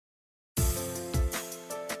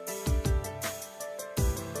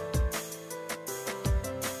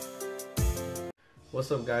What's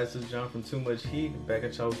up guys, this is John from Too Much Heat, back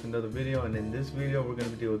at y'all with another video, and in this video we're going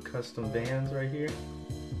to be doing custom bands right here.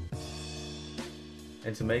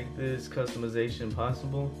 And to make this customization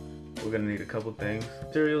possible, we're going to need a couple things.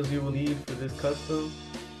 Materials you will need for this custom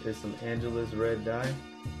is some Angelus red dye,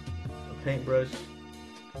 a paintbrush,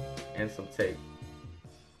 and some tape.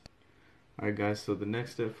 Alright guys, so the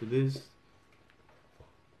next step for this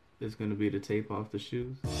is going to be to tape off the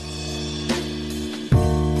shoes.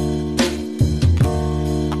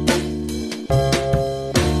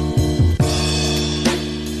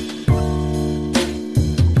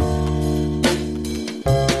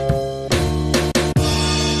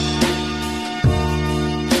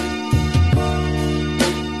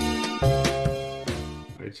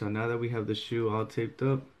 Alright, so now that we have the shoe all taped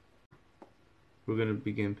up, we're going to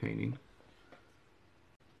begin painting.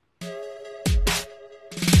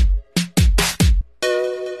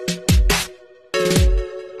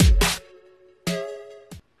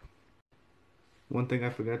 One thing I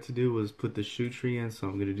forgot to do was put the shoe tree in, so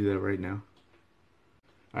I'm going to do that right now.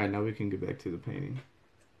 Alright, now we can get back to the painting.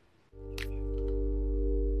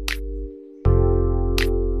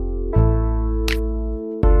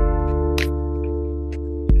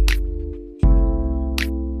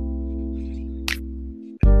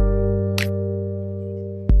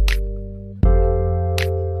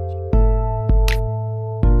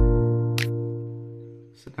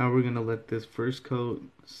 So now we're going to let this first coat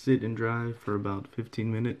sit and dry for about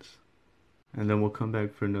 15 minutes. And then we'll come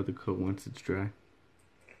back for another coat once it's dry.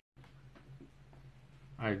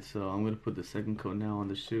 Alright, so I'm going to put the second coat now on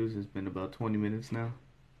the shoes. It's been about 20 minutes now.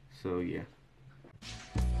 So yeah. So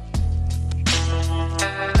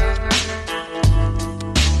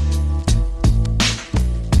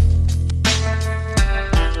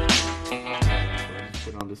I just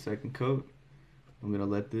put on the second coat. I'm going to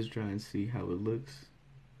let this dry and see how it looks.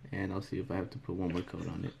 And I'll see if I have to put one more coat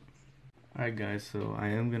on it. Alright guys, so I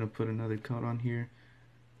am going to put another coat on here.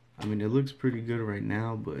 I mean, it looks pretty good right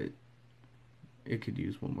now, but it could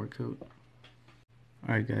use one more coat.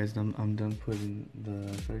 Alright guys, I'm done putting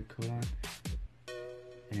the third coat on.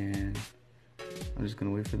 And I'm just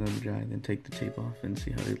going to wait for them to dry, then take the tape off and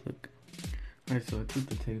see how they look. Alright, so I took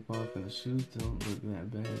the tape off and the shoes don't look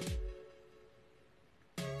that bad.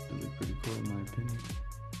 They look pretty cool in my opinion.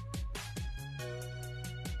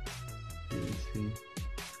 See,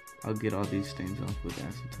 I'll get all these stains off with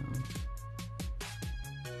acetone.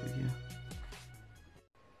 But yeah.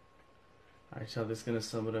 Alright y'all, that's gonna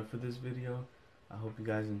sum it up for this video. I hope you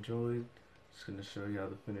guys enjoyed. Just gonna show y'all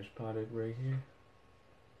the finished product right here.